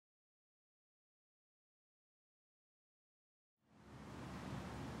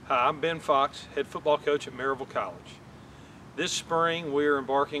Hi, I'm Ben Fox, head football coach at Maryville College. This spring we are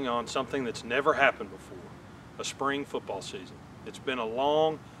embarking on something that's never happened before, a spring football season. It's been a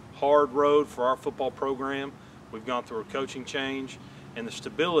long, hard road for our football program. We've gone through a coaching change, and the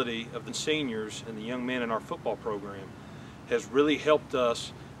stability of the seniors and the young men in our football program has really helped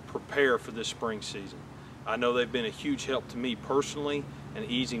us prepare for this spring season. I know they've been a huge help to me personally in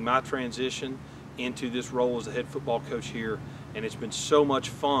easing my transition into this role as the head football coach here, and it's been so much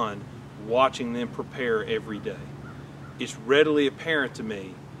fun watching them prepare every day. It's readily apparent to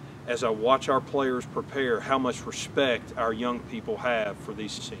me as I watch our players prepare how much respect our young people have for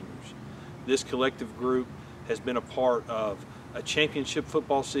these seniors. This collective group has been a part of a championship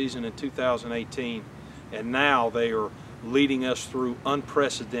football season in 2018, and now they are leading us through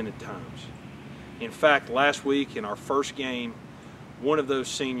unprecedented times. In fact, last week in our first game, one of those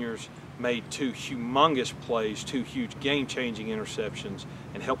seniors made two humongous plays, two huge game-changing interceptions,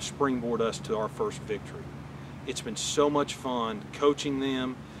 and helped springboard us to our first victory. It's been so much fun coaching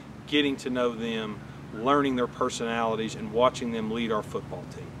them, getting to know them, learning their personalities, and watching them lead our football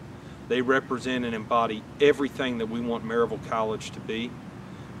team. They represent and embody everything that we want Maryville College to be.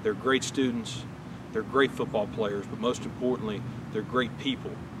 They're great students, they're great football players, but most importantly, they're great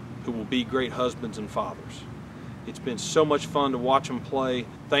people who will be great husbands and fathers. It's been so much fun to watch them play.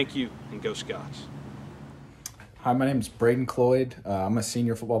 Thank you, and go Scots. Hi, my name is Braden Cloyd. I'm a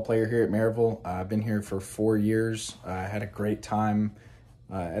senior football player here at Maryville. I've been here for 4 years. I had a great time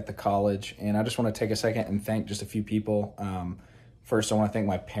at the college, and I just want to take a second and thank just a few people. First, I want to thank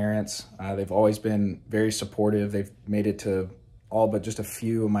my parents. They've always been very supportive. They've made it to all but just a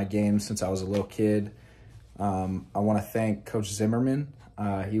few of my games since I was a little kid. I want to thank Coach Zimmerman.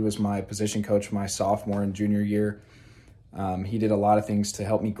 He was my position coach my sophomore and junior year. He did a lot of things to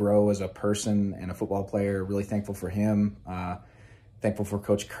help me grow as a person and a football player. Really thankful for him. Thankful for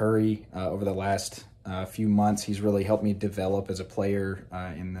Coach Curry. Over the last few months, he's really helped me develop as a player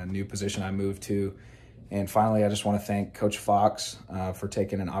in the new position I moved to. And finally, I just want to thank Coach Fox for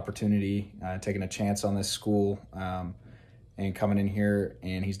taking an opportunity, taking a chance on this school, and coming in here.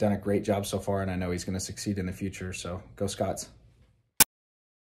 And he's done a great job so far, and I know he's going to succeed in the future. So go Scots.